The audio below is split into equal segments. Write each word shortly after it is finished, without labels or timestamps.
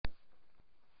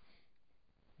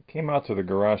Came out to the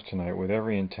garage tonight with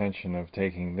every intention of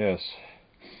taking this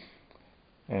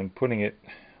and putting it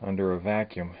under a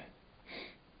vacuum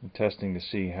and testing to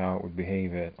see how it would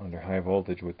behave under high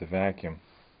voltage with the vacuum.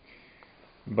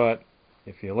 But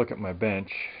if you look at my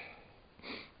bench,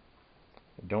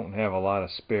 I don't have a lot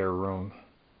of spare room.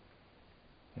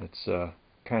 It's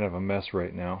kind of a mess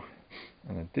right now,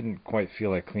 and I didn't quite feel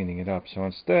like cleaning it up, so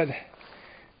instead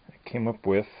I came up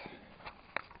with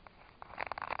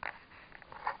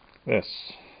this.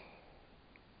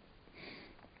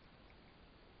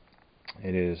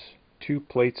 It is 2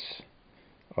 plates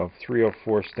of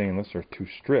 304 stainless, or 2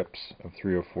 strips of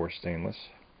 304 stainless.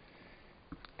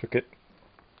 Took it,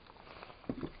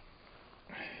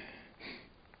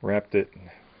 wrapped it,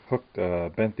 hooked,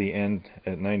 bent the end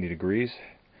at 90 degrees,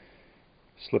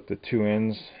 slipped the 2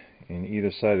 ends in either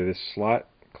side of this slot,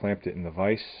 clamped it in the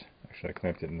vise. Actually, I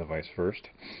clamped it in the vise first,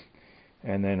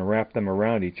 and then wrapped them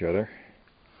around each other.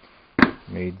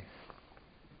 Made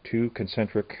 2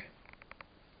 concentric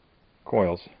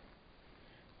coils,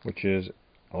 which is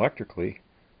electrically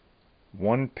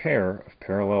 1 pair of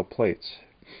parallel plates,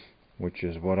 which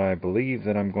is what I believe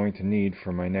that I'm going to need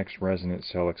for my next resonant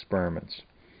cell experiments.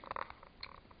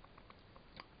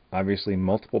 Obviously,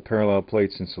 multiple parallel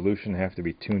plates in solution have to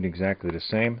be tuned exactly the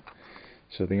same,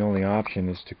 so the only option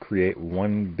is to create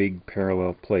 1 big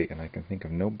parallel plate, and I can think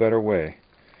of no better way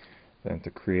than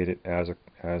to create it as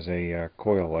a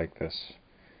coil like this.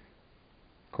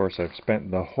 Of course, I've spent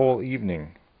the whole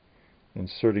evening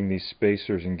inserting these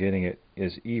spacers and getting it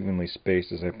as evenly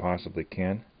spaced as I possibly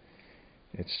can.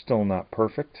 It's still not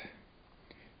perfect,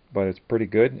 but it's pretty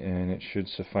good, and it should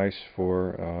suffice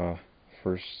for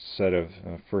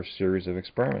first series of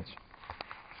experiments.